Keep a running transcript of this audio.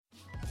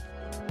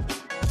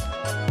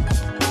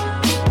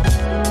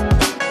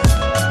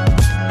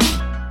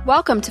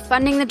Welcome to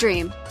Funding the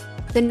Dream,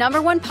 the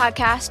 #1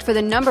 podcast for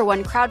the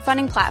 #1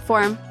 crowdfunding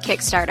platform,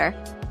 Kickstarter.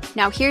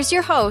 Now here's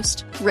your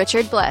host,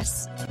 Richard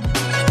Bliss.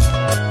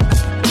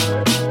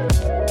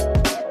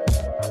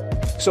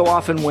 So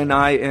often when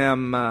I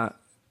am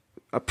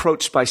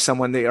approached by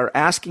someone, they are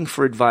asking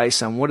for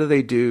advice on what do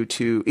they do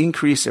to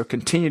increase or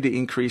continue to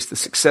increase the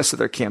success of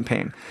their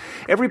campaign.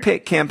 Every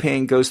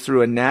campaign goes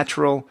through a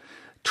natural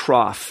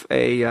trough,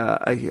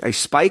 a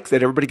spike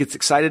that everybody gets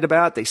excited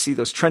about. They see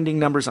those trending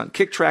numbers on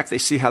KickTrack. They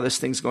see how this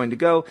thing's going to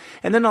go.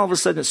 And then all of a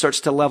sudden it starts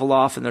to level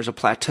off and there's a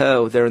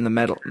plateau there in the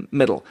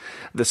middle.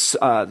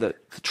 The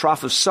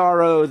trough of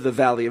sorrow, the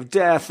valley of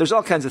death. There's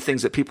all kinds of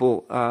things that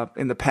people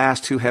in the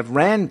past who have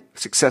ran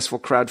successful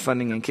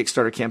crowdfunding and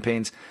Kickstarter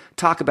campaigns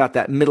talk about,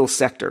 that middle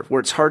sector where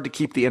it's hard to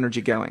keep the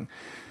energy going.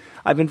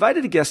 I've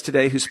invited a guest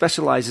today who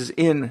specializes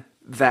in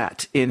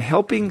that, in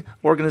helping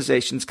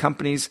organizations,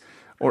 companies,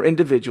 or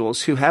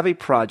individuals who have a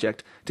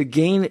project to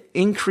gain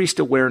increased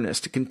awareness,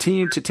 to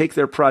continue to take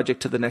their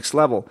project to the next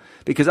level.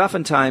 Because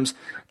oftentimes,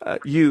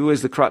 you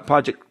as the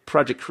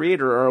project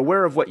creator are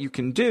aware of what you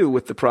can do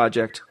with the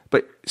project,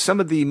 but some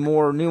of the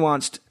more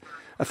nuanced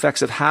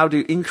effects of how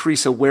to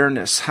increase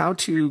awareness, how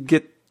to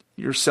get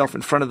yourself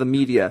in front of the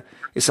media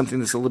is something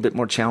that's a little bit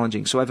more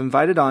challenging. So I've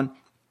invited on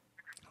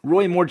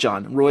Roy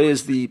Moorjohn. Roy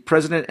is the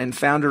president and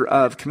founder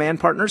of Command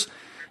Partners,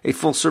 a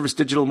full-service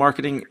digital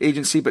marketing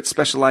agency, but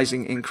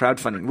specializing in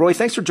crowdfunding. Roy,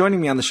 thanks for joining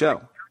me on the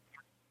show.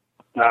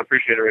 I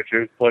appreciate it,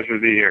 Richard. Pleasure to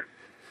be here.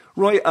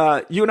 Roy,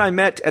 you and I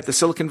met at the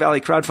Silicon Valley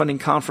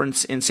Crowdfunding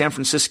Conference in San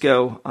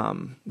Francisco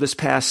this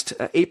past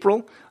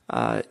April.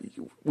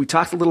 We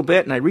talked a little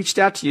bit, and I reached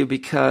out to you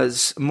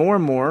because more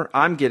and more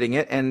I'm getting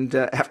it, and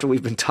after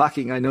we've been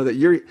talking, I know that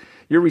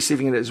you're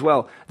receiving it as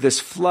well. This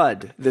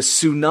flood, this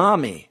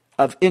tsunami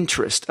of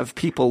interest of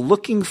people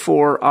looking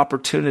for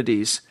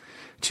opportunities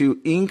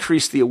to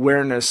increase the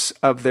awareness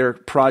of their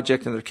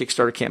project and their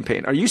Kickstarter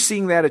campaign. Are you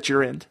seeing that at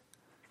your end?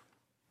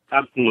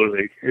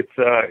 Absolutely.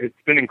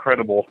 It's been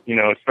incredible,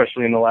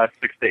 especially in the last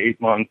 6 to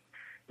 8 months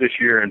this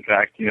year. In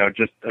fact,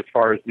 just as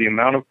far as the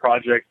amount of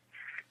projects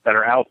that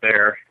are out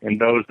there and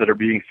those that are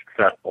being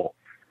successful,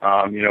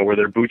 where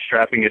they're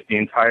bootstrapping it the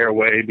entire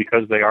way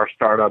because they are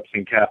startups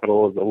and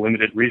capital is a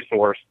limited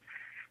resource,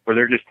 where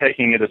they're just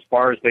taking it as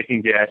far as they can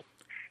get,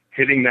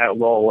 hitting that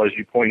lull, as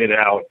you pointed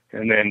out,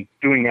 and then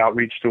doing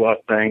outreach to us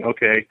saying,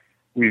 okay,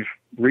 we've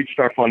reached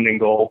our funding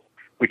goal.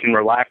 We can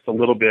relax a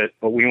little bit,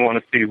 but we want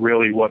to see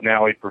really what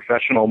now a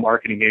professional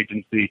marketing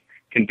agency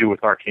can do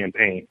with our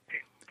campaign.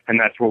 And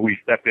that's where we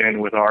step in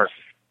with our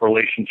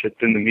relationships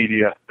in the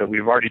media that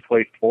we've already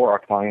placed for our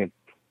clients,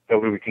 that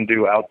we can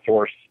do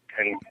outsource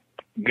and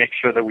make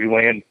sure that we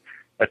land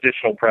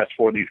additional press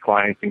for these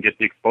clients and get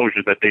the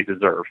exposure that they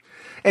deserve.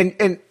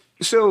 And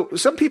so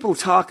some people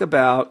talk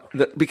about,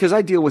 because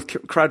I deal with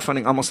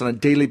crowdfunding almost on a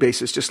daily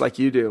basis, just like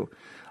you do,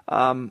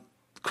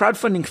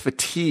 crowdfunding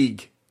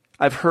fatigue,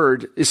 I've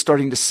heard, is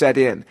starting to set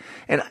in.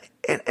 And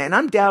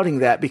I'm doubting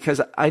that because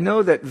I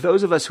know that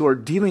those of us who are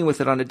dealing with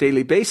it on a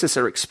daily basis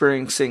are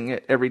experiencing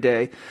it every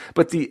day.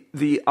 But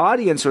the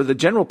audience or the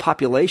general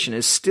population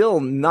is still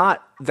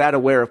not that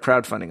aware of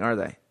crowdfunding, are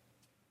they?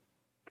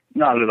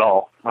 Not at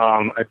all.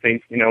 I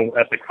think,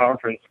 at the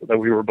conference that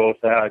we were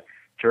both at,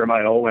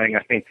 Jeremiah Oling,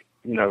 I think,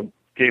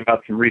 gave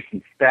out some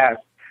recent stats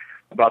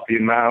about the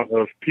amount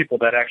of people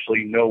that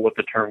actually know what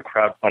the term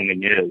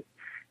crowdfunding is.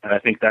 And I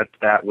think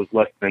that was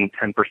less than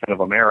 10% of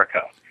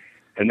America.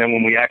 And then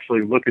when we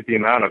actually look at the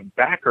amount of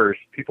backers,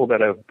 people that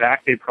have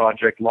backed a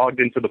project, logged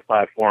into the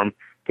platform,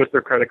 put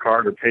their credit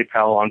card or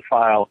PayPal on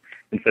file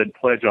and said,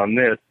 pledge on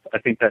this, I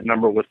think that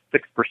number was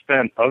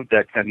 6% of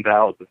that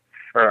 10,000,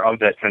 or of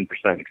that 10%,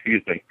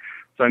 excuse me.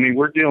 So,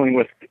 we're dealing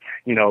with,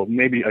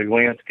 maybe a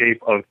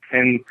landscape of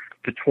 10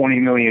 to 20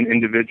 million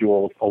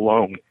individuals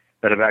alone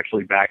that have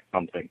actually backed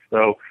something.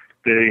 So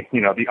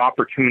the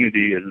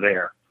opportunity is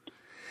there.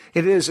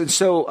 It is. And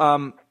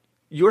so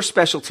your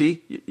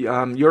specialty,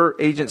 your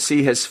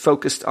agency has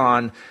focused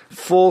on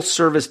full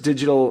service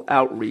digital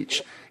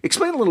outreach.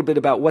 Explain a little bit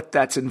about what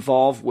that's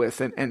involved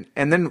with. And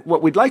then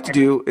what we'd like to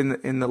do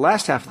in the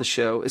last half of the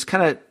show is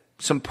kind of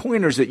some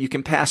pointers that you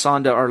can pass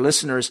on to our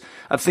listeners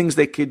of things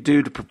they could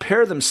do to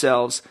prepare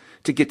themselves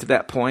to get to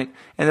that point,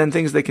 and then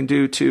things they can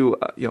do to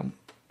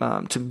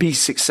be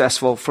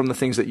successful from the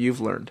things that you've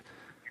learned.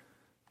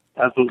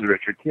 Absolutely,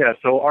 Richard. Yeah,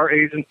 so our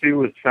agency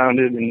was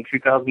founded in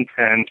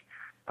 2010.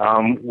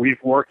 We've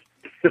worked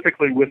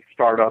specifically with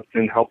startups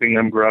in helping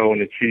them grow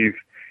and achieve,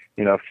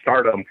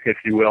 stardom, if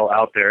you will,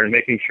 out there, and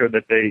making sure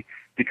that they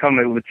become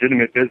a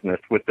legitimate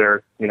business with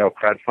their,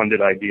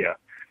 crowdfunded idea.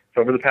 So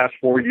over the past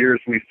 4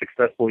 years, we've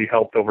successfully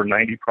helped over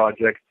 90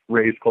 projects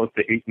raise close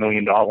to $8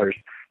 million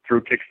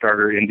through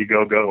Kickstarter,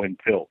 Indiegogo, and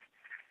Tilt.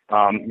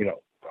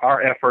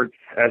 Our efforts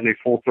as a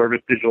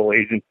full-service digital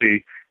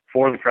agency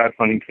for the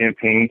crowdfunding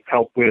campaigns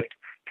help with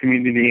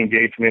community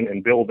engagement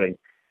and building,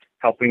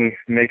 helping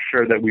make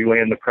sure that we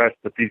land the press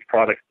that these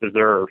products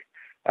deserve,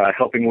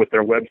 helping with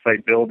their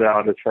website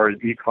build-out as far as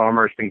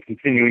e-commerce and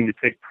continuing to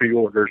take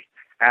pre-orders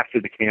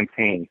after the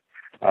campaign,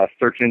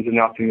 search engine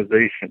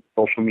optimization,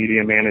 social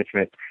media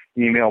management,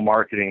 email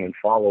marketing and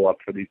follow-up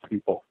for these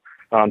people.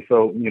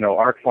 So,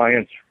 our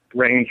clients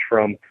range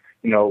from,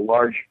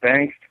 large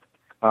banks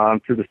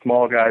to the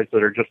small guys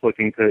that are just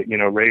looking to,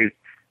 raise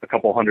a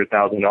couple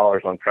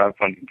 $100,000 on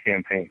crowdfunding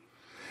campaigns.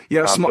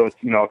 Yeah, so it's,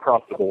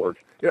 across the board.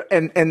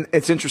 And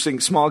it's interesting,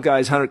 small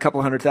guys,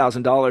 couple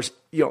 $100,000.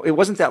 It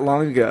wasn't that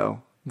long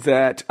ago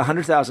that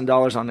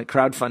 $100,000 on a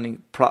crowdfunding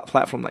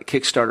platform like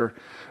Kickstarter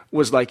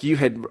was like you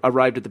had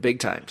arrived at the big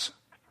times,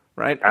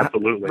 right?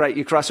 Absolutely. Right,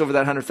 you cross over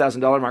that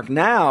 $100,000 mark.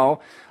 Now,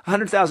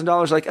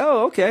 $100,000, like,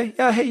 oh, okay,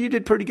 yeah, hey, you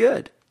did pretty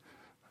good,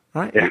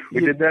 right? Yeah,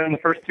 we did that in the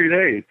first 2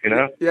 days,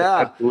 Yeah.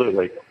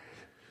 Absolutely.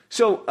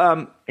 So,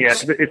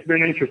 it's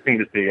been interesting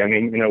to see. I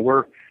mean,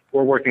 we're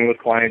working with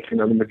clients,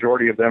 the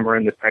majority of them are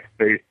in the tech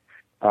space.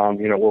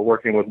 We're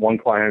working with one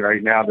client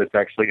right now that's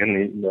actually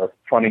in the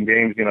fun and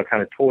games,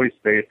 kind of toy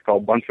space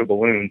called Bunch of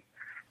Balloons.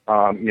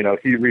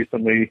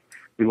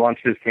 We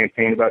launched his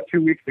campaign about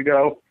 2 weeks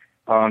ago.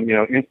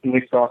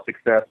 Instantly saw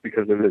success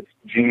because of its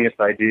genius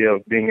idea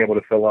of being able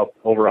to fill up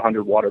over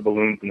 100 water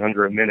balloons in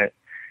under a minute.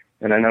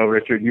 And I know,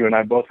 Richard, you and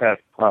I both have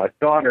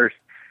daughters.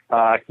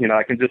 I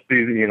can just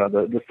see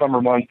the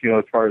summer months,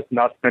 as far as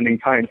not spending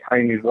time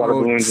tying these water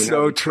balloons and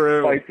so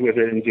true. fights with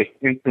it and just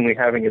instantly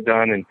having it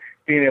done and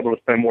being able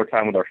to spend more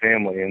time with our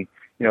family. And,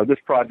 this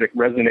project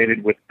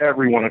resonated with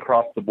everyone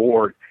across the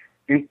board.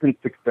 Instant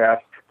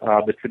success.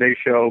 The Today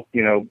Show,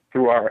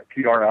 through our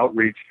PR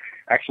outreach,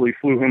 actually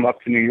flew him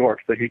up to New York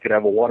so he could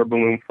have a water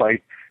balloon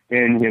fight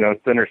in,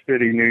 Center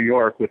City, New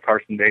York with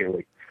Carson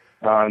Daly.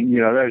 That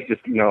was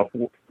just,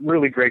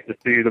 really great to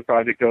see. The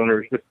project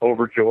owner is just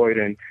overjoyed,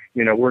 and,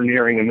 we're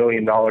nearing $1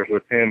 million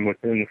with him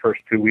within the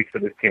first 2 weeks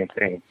of his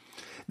campaign.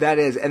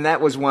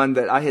 That was one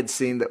that I had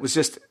seen that was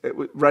just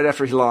right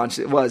after he launched.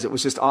 It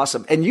was just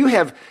awesome. And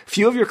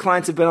few of your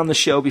clients have been on the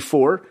show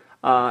before.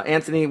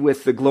 Anthony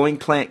with the glowing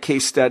plant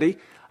case study.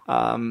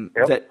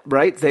 Yep.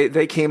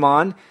 They came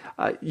on.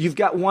 You've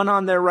got one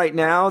on there right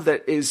now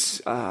that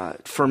is,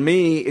 for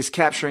me, is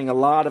capturing a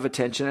lot of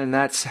attention, and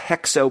that's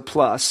Hexo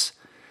Plus,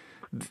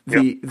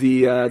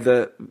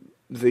 the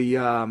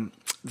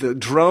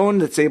drone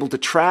that's able to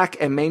track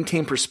and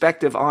maintain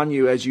perspective on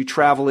you as you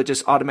travel. It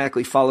just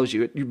automatically follows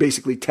you. You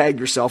basically tag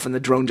yourself, and the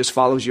drone just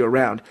follows you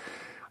around.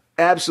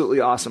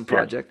 Absolutely awesome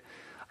project.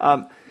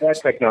 That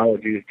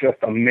technology is just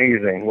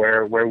amazing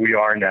where we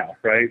are now,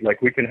 right?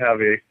 Like, we can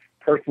have a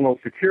personal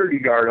security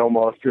guard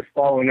almost just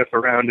following us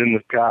around in the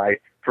sky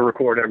to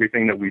record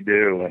everything that we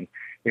do. And,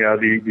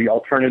 the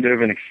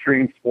alternative and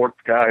extreme sports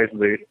guys,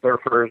 the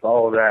surfers,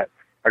 all of that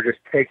are just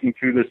taking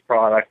to this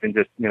product and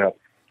just,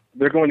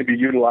 they're going to be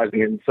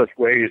utilizing it in such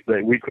ways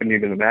that we couldn't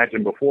even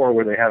imagine before,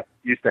 where they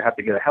used to have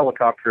to get a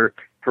helicopter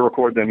to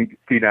record them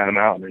ski down a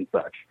mountain and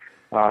such.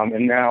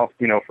 And now,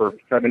 for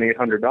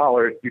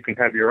 $700-800, you can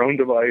have your own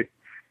device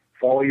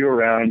follow you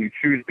around. You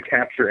choose the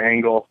capture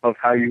angle of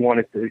how you want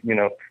it to,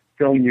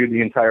 film you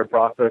the entire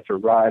process or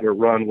ride or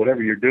run,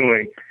 whatever you're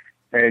doing.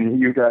 And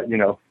you've got,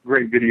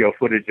 great video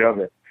footage of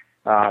it.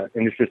 And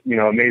it's just,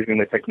 amazing,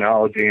 the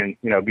technology and,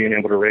 being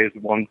able to raise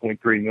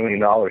 $1.3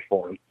 million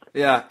for them.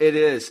 Yeah, it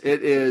is.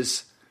 It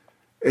is.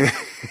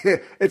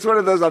 It's one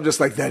of those I'm just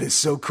like, that is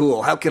so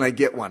cool. How can I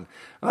get one?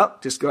 Well,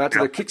 just go out to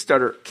their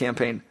Kickstarter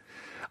campaign.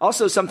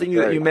 Also, something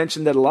that you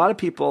mentioned that a lot of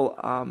people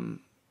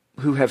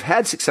who have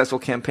had successful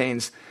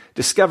campaigns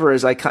discover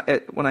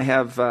when I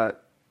have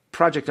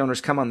project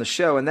owners come on the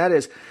show, and that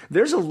is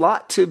there's a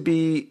lot to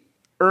be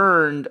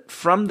earned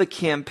from the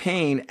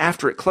campaign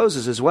after it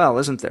closes as well,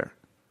 isn't there?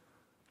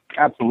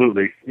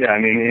 Absolutely. Yeah, I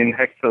mean, in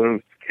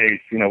Hexo's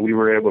case, we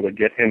were able to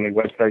get him a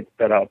website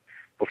set up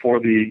before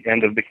the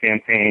end of the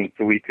campaign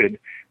so we could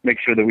make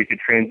sure that we could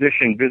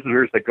transition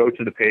visitors that go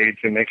to the page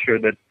and make sure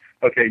that,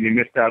 okay, you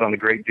missed out on the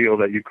great deal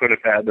that you could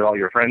have had that all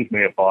your friends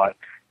may have bought,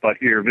 but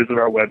here, visit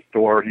our web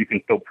store, you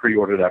can still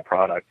pre-order that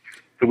product.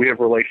 So we have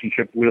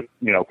relationships with,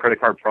 credit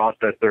card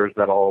processors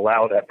that will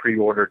allow that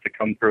pre-order to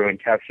come through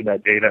and capture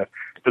that data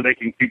so they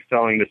can keep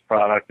selling this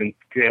product and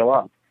scale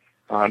up.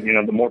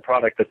 The more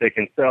product that they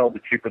can sell, the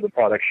cheaper the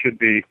product should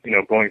be,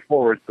 going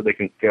forward so they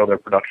can scale their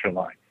production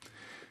line.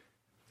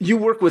 You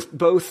work with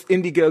both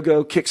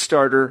Indiegogo,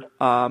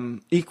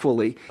 Kickstarter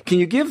equally. Can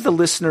you give the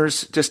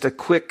listeners just a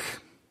quick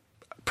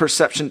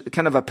perception,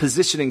 kind of a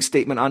positioning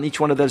statement on each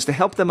one of those to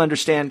help them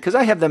understand? Because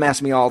I have them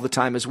ask me all the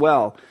time as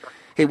well.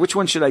 Hey, which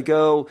one should I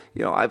go?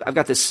 I've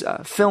got this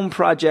film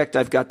project.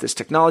 I've got this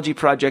technology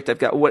project. I've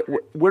got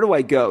where do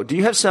I go? Do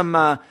you have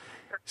some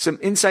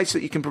insights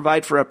that you can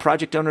provide for a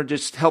project owner,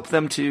 just help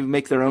them to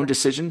make their own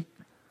decision?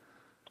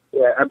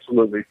 Yeah,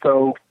 absolutely.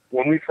 So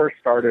when we first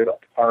started,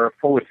 our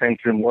full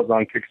attention was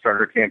on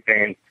Kickstarter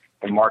campaigns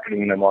and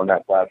marketing them on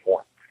that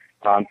platform.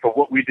 So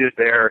what we did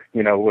there,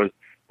 was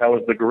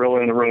the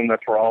gorilla in the room.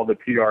 That's where all the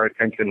PR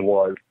attention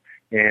was.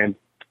 And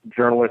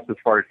journalists, as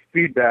far as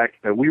feedback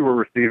that we were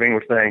receiving,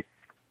 were saying,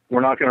 we're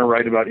not going to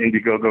write about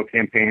Indiegogo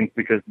campaigns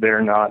because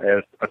they're not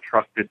as a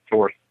trusted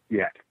source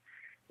yet.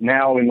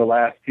 Now, in the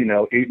last,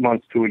 8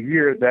 months to a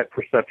year, that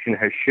perception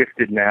has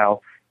shifted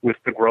now with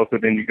the growth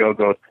of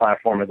Indiegogo's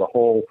platform as a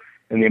whole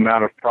and the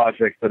amount of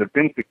projects that have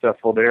been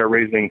successful, they are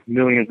raising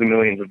millions and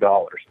millions of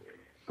dollars.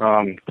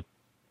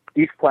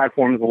 Each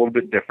platform is a little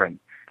bit different.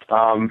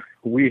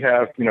 We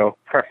have,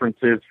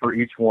 preferences for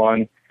each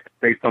one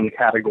based on the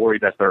category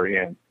that they're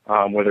in,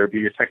 whether it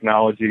be a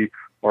technology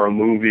or a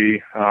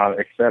movie,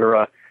 et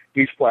cetera.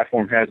 Each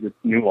platform has its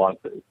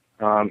nuances.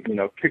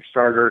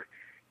 Kickstarter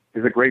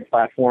is a great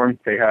platform.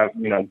 They have,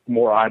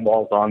 more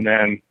eyeballs on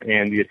them,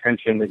 and the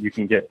attention that you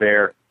can get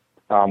there,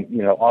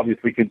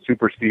 obviously can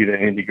supersede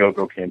an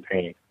Indiegogo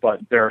campaign.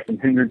 But there are some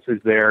hindrances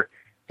there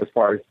as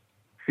far as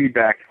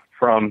feedback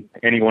from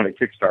anyone at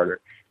Kickstarter.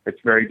 It's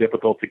very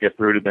difficult to get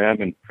through to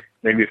them, and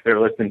maybe if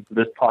they're listening to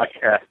this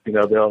podcast,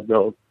 they'll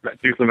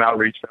do some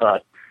outreach to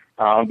us.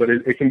 But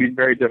it can be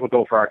very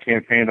difficult for our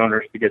campaign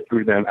owners to get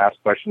through them,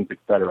 ask questions, et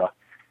cetera.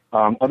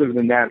 Other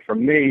than that, for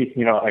me,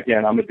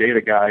 again, I'm a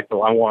data guy,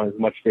 so I want as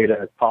much data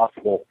as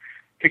possible.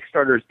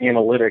 Kickstarter's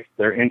analytics,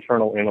 their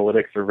internal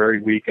analytics, are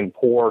very weak and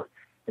poor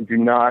and do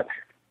not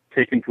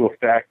take into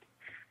effect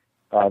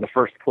the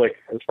first click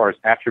as far as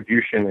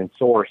attribution and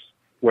source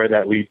where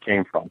that lead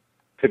came from.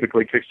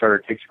 Typically,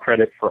 Kickstarter takes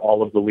credit for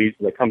all of the leads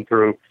that come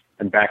through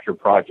and back your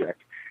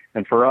project.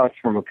 And for us,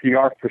 from a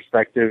PR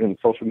perspective and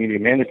social media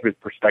management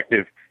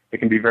perspective, it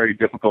can be very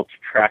difficult to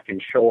track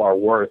and show our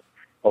worth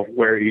of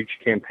where each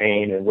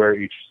campaign and where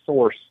each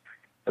source,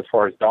 as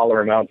far as dollar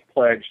amounts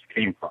pledged,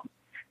 came from.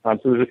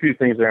 So there's a few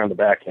things there on the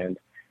back end.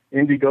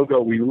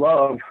 Indiegogo we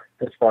love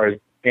as far as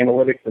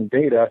analytics and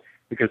data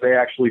because they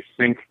actually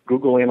sync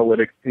Google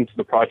Analytics into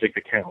the project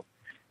account.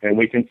 And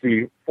we can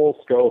see full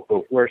scope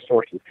of where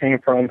sources came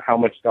from, how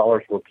much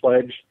dollars were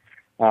pledged.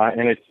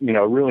 And it's,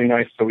 really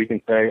nice so we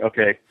can say,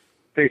 okay,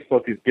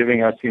 Facebook is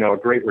giving us, a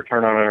great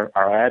return on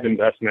our ad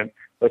investment.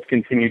 Let's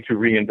continue to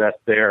reinvest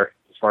there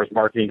as far as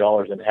marketing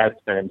dollars and ad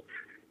spend,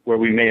 where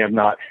we may have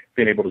not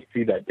been able to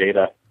see that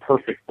data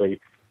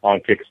perfectly on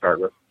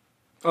Kickstarter.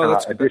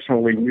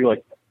 Additionally, we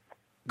like...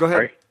 Go ahead.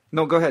 Sorry?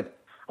 No, go ahead.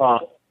 On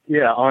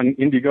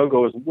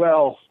Indiegogo as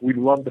well, we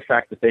love the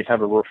fact that they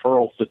have a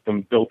referral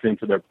system built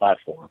into their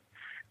platform.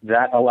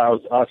 That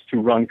allows us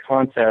to run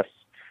contests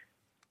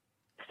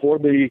for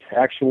the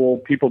actual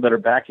people that are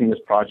backing this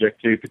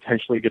project to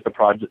potentially get the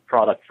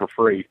product for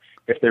free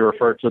if they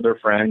refer to their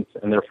friends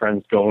and their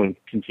friends go and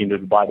continue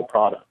to buy the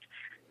product.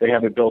 They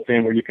have it built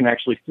in where you can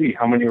actually see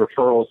how many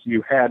referrals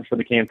you had for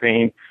the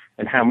campaign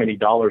and how many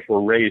dollars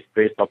were raised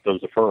based off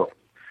those referrals.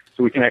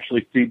 So we can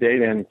actually see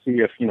data and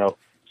see if,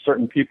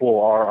 certain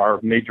people are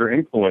major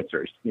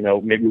influencers.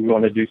 Maybe we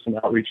want to do some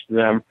outreach to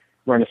them,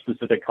 run a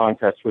specific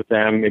contest with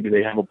them. Maybe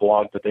they have a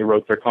blog that they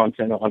wrote their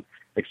content on,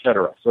 et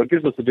cetera. So it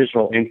gives us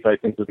additional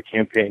insights into the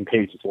campaign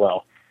page as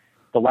well.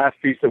 The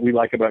last piece that we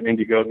like about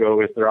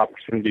Indiegogo is their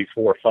opportunity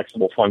for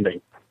flexible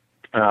funding.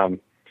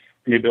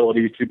 The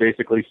ability to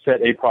basically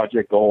set a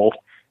project goal.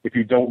 If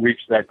you don't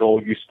reach that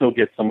goal, you still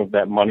get some of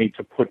that money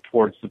to put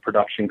towards the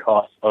production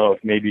costs of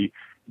maybe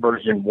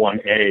version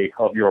 1A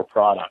of your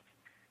product.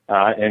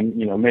 And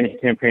many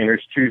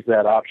campaigners choose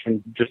that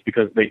option just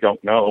because they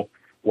don't know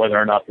whether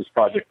or not this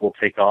project will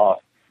take off,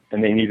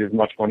 and they need as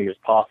much money as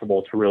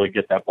possible to really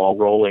get that ball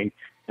rolling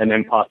and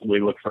then possibly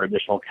look for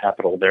additional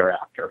capital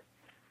thereafter.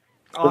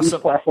 Awesome. So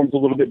each platform's a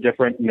little bit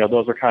different.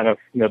 Those are kind of,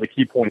 the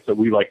key points that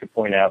we like to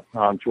point out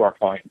to our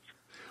clients.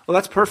 Well,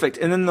 that's perfect.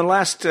 And then the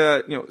last,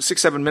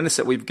 6-7 minutes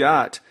that we've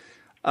got,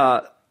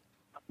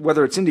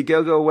 whether it's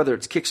Indiegogo, whether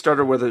it's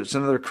Kickstarter, whether it's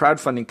another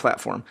crowdfunding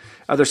platform,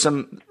 are there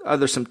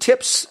some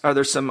tips? Are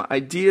there some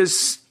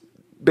ideas,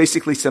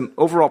 basically some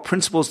overall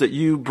principles that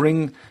you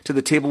bring to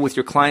the table with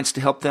your clients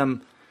to help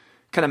them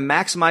kind of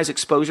maximize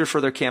exposure for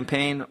their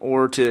campaign,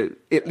 or to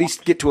at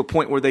least get to a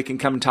point where they can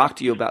come and talk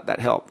to you about that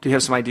help? Do you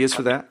have some ideas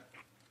for that?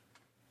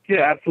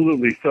 Yeah,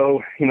 absolutely.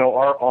 So,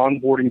 our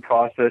onboarding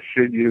process,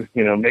 should you,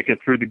 make it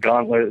through the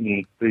gauntlet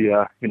and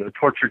the,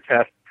 torture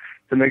test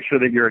to make sure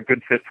that you're a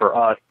good fit for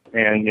us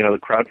and, the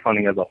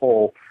crowdfunding as a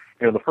whole,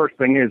 the first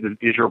thing is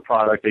your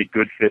product a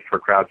good fit for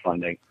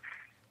crowdfunding?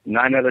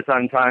 9 out of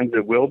 10 times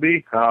it will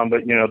be,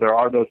 but, there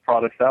are those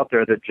products out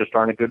there that just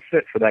aren't a good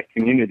fit for that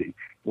community,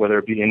 whether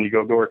it be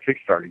Indiegogo or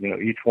Kickstarter.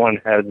 Each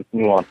one has its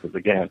nuances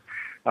again.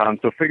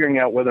 So figuring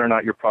out whether or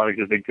not your product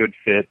is a good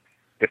fit,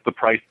 if the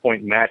price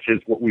point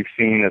matches what we've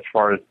seen as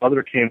far as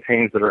other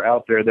campaigns that are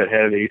out there that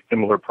have a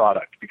similar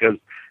product. Because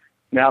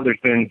now there's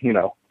been,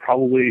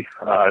 probably,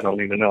 I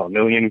don't even know, 1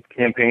 million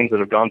campaigns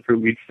that have gone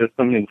through each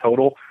system in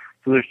total.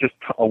 So there's just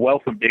a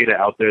wealth of data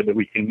out there that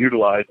we can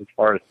utilize as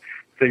far as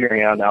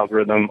figuring out an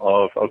algorithm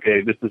of,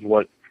 okay, this is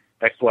what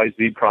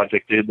XYZ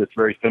project did that's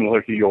very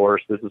similar to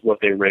yours. This is what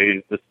they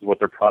raised. This is what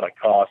their product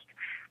cost.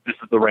 This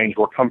is the range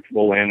we're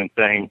comfortable in, and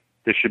saying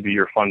this should be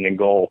your funding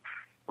goal,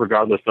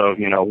 regardless of,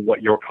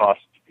 what your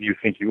cost you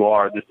think you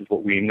are. This is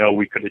what we know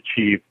we could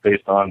achieve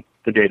based on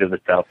the data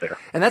that's out there.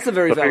 And that's a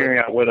very valid. Figuring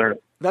out whether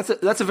that's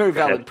a very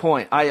valid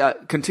point. I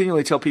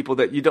continually tell people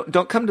that you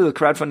don't come to the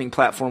crowdfunding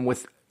platform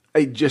with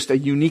just a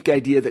unique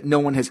idea that no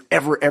one has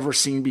ever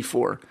seen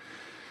before,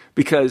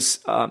 because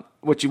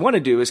what you want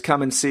to do is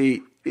come and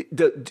see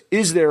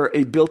is there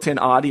a built-in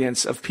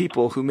audience of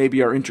people who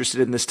maybe are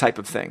interested in this type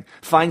of thing?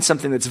 Find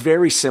something that's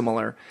very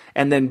similar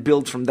and then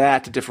build from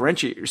that to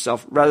differentiate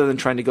yourself rather than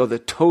trying to go the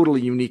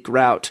totally unique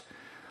route.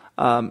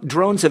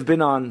 Drones have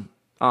been on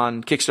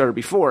Kickstarter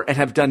before and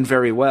have done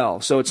very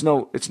well. So it's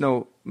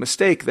no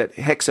mistake that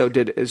Hexo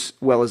did as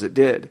well as it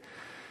did.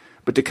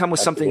 But to come with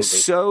something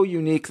so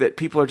unique that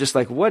people are just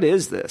like, what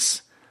is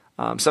this?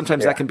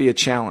 Sometimes that can be a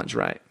challenge,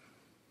 right?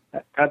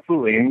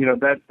 Absolutely.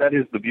 And, that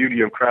is the beauty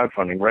of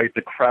crowdfunding, right?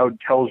 The crowd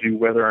tells you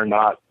whether or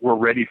not we're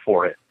ready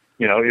for it.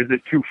 Is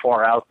it too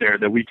far out there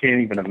that we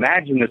can't even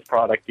imagine this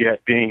product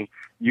yet being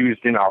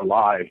used in our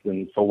lives?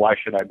 And so why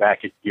should I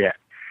back it yet?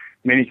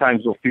 Many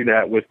times we'll see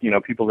that with,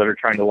 people that are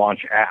trying to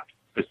launch apps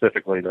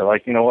specifically. They're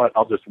like, you know what,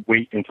 I'll just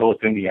wait until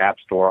it's in the App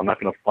Store. I'm not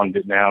going to fund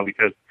it now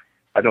because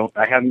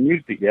I haven't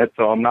used it yet,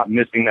 so I'm not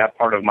missing that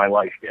part of my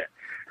life yet.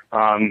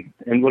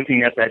 And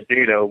looking at that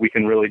data, we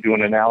can really do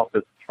an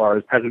analysis as far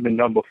as, has it been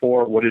done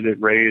before? What did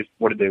it raise?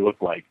 What did they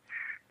look like?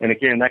 And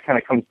again, that kind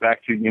of comes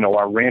back to,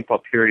 our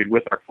ramp-up period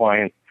with our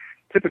clients.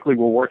 Typically,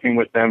 we're working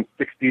with them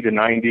 60 to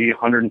 90,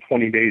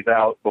 120 days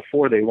out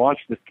before they launch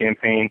this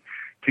campaign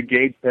to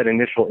gauge that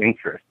initial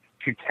interest,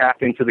 to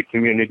tap into the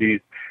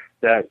communities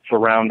that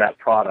surround that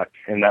product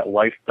and that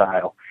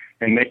lifestyle,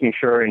 and making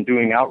sure and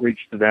doing outreach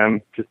to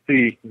them to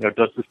see,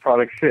 does this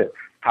product fit?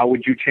 How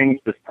would you change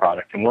this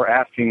product? And we're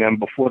asking them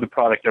before the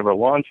product ever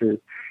launches,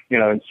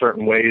 in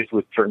certain ways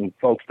with certain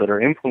folks that are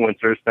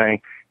influencers,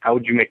 saying, how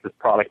would you make this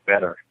product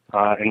better?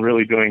 And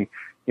really doing,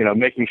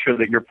 making sure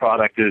that your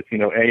product is,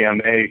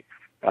 AMA,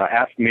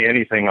 ask me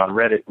anything on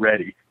Reddit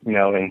ready,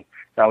 and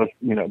that was,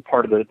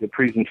 part of the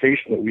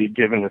presentation that we had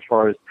given as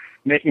far as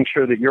making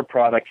sure that your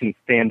product can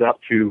stand up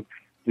to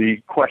the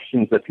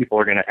questions that people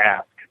are going to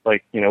ask,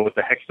 like, with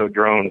the Hexo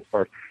drone as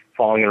far as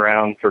following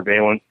around,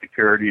 surveillance,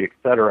 security, et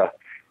cetera,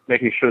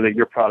 making sure that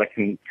your product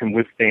can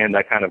withstand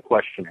that kind of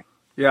questioning.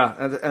 Yeah,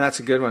 and that's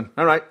a good one.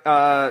 All right.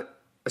 A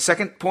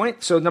second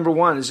point. So number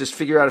one is just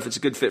figure out if it's a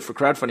good fit for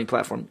crowdfunding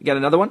platform. You got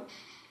another one?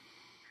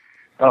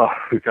 Oh,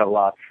 we've got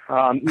lots.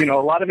 A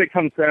lot of it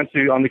comes down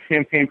to, on the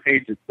campaign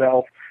page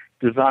itself,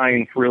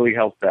 design really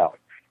helps out.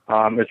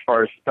 As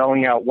far as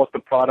spelling out what the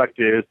product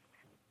is,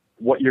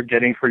 what you're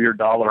getting for your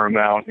dollar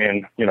amount,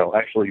 and,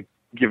 actually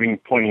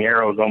pointing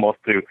arrows almost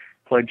to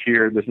pledge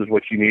here, this is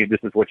what you need, this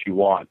is what you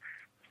want.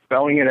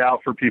 Spelling it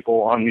out for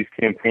people on these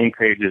campaign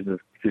pages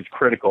is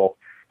critical,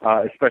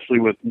 especially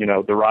with,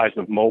 the rise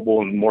of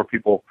mobile and more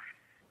people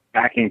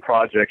backing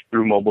projects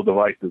through mobile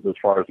devices as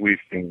far as we've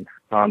seen.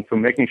 So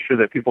making sure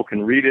that people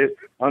can read it,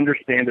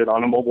 understand it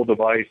on a mobile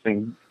device,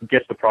 and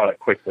get the product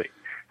quickly.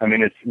 I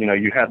mean, it's,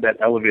 you have that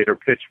elevator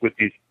pitch with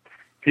these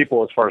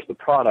people as far as the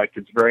product.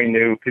 It's very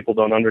new. People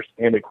don't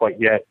understand it quite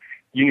yet.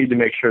 You need to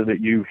make sure that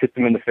you hit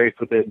them in the face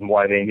with it and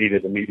why they need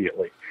it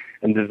immediately.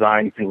 And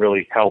design can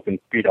really help and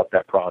speed up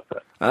that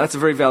process. That's a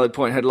very valid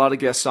point. I had a lot of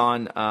guests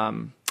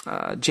on.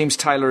 James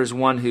Tyler is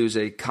one has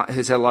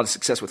had a lot of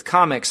success with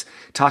comics,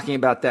 talking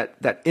about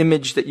that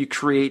image that you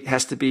create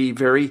has to be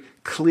very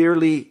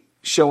clearly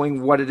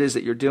showing what it is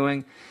that you're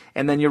doing.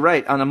 And then you're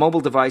right, on a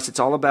mobile device, it's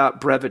all about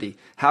brevity.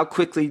 How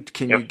quickly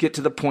can you get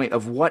to the point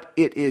of what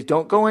it is?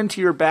 Don't go into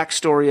your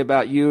backstory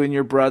about you and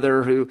your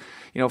brother who,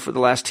 for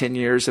the last 10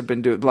 years have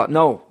been doing blah.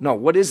 No,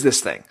 what is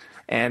this thing?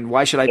 And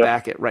why should I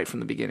back it right from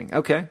the beginning?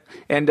 Okay.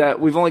 And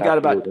we've only got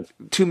about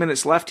 2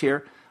 minutes left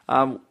here.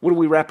 What do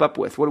we wrap up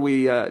with? What do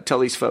we tell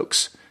these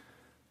folks?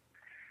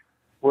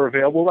 We're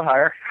available to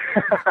hire.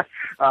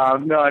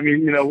 No, I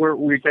mean,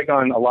 we take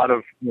on a lot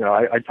of,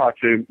 I talk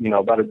to,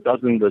 about a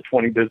dozen to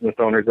 20 business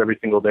owners every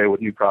single day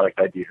with new product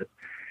ideas.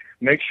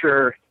 Make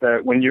sure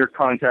that when you're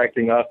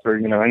contacting us or,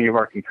 any of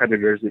our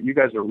competitors, that you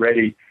guys are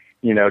ready,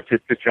 to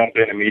jump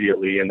in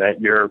immediately, and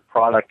that your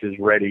product is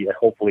ready,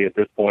 hopefully at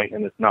this point,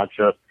 and it's not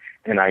just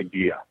an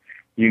idea.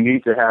 You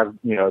need to have,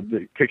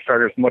 the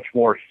Kickstarter is much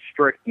more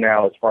strict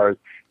now as far as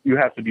you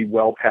have to be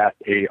well past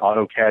a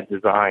AutoCAD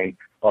design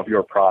of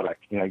your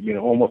product. You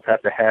almost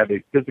have to have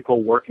a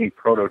physical working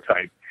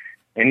prototype.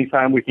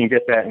 Anytime we can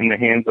get that in the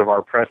hands of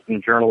our press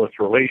and journalist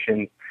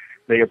relations,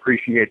 they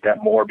appreciate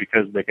that more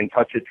because they can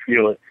touch it,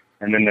 feel it,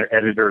 and then their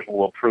editors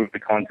will approve the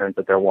content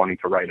that they're wanting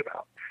to write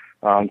about.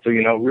 So,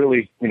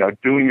 really,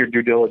 doing your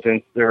due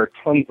diligence. There are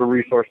tons of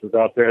resources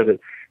out there that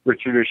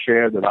Richard has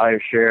shared, that I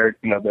have shared.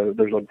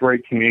 There's a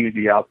great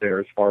community out there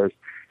as far as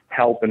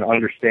help and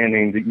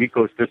understanding the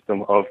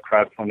ecosystem of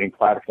crowdfunding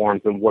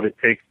platforms and what it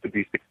takes to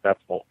be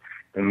successful.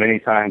 And many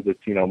times it's,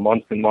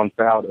 months and months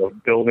out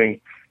of building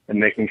and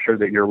making sure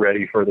that you're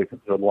ready for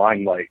the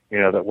limelight,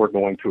 that we're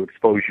going to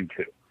expose you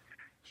to.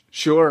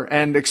 Sure.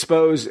 And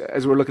expose,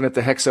 as we're looking at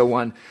the Hexo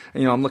one,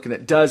 I'm looking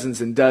at dozens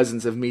and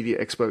dozens of media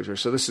exposure.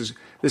 So this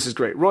is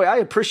great. Roy, I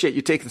appreciate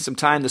you taking some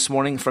time this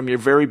morning from your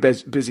very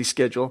busy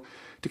schedule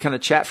to kind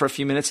of chat for a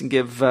few minutes and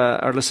give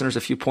our listeners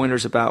a few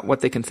pointers about what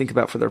they can think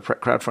about for their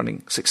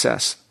crowdfunding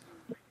success.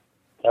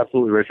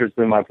 Absolutely, Richard. It's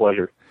been my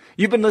pleasure.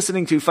 You've been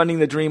listening to Funding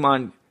the Dream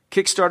on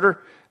Kickstarter.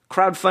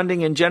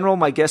 crowdfunding in general,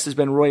 my guest has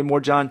been Roy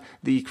Moorjohn,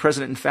 the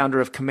president and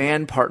founder of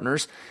Command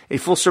Partners, a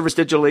full-service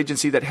digital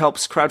agency that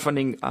helps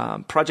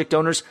crowdfunding project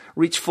owners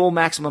reach full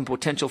maximum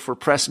potential for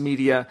press,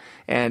 media,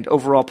 and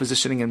overall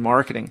positioning and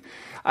marketing.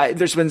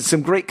 There's been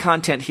some great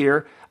content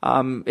here.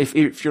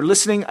 If you're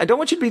listening, I don't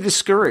want you to be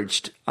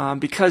discouraged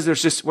because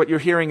there's just what you're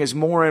hearing is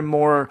more and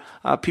more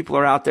people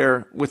are out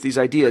there with these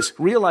ideas.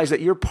 Realize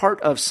that you're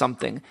part of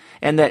something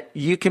and that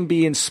you can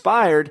be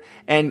inspired,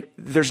 and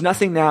there's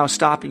nothing now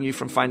stopping you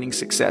from finding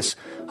success.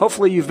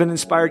 Hopefully you've been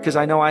inspired, because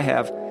I know I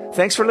have.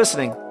 Thanks for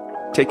listening.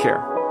 Take care.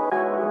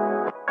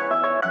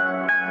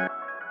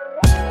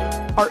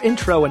 Our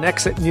intro and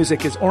exit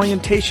music is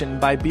Orientation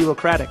by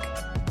Bureaucratic.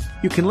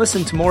 You can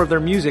listen to more of their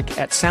music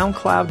at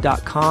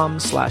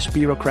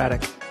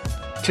soundcloud.com/bureaucratic.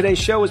 Today's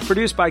show is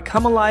produced by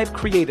Come Alive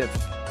Creative.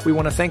 We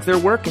want to thank their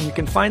work, and you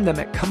can find them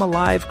at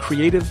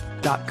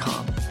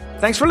comealivecreative.com.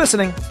 Thanks for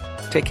listening.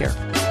 Take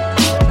care.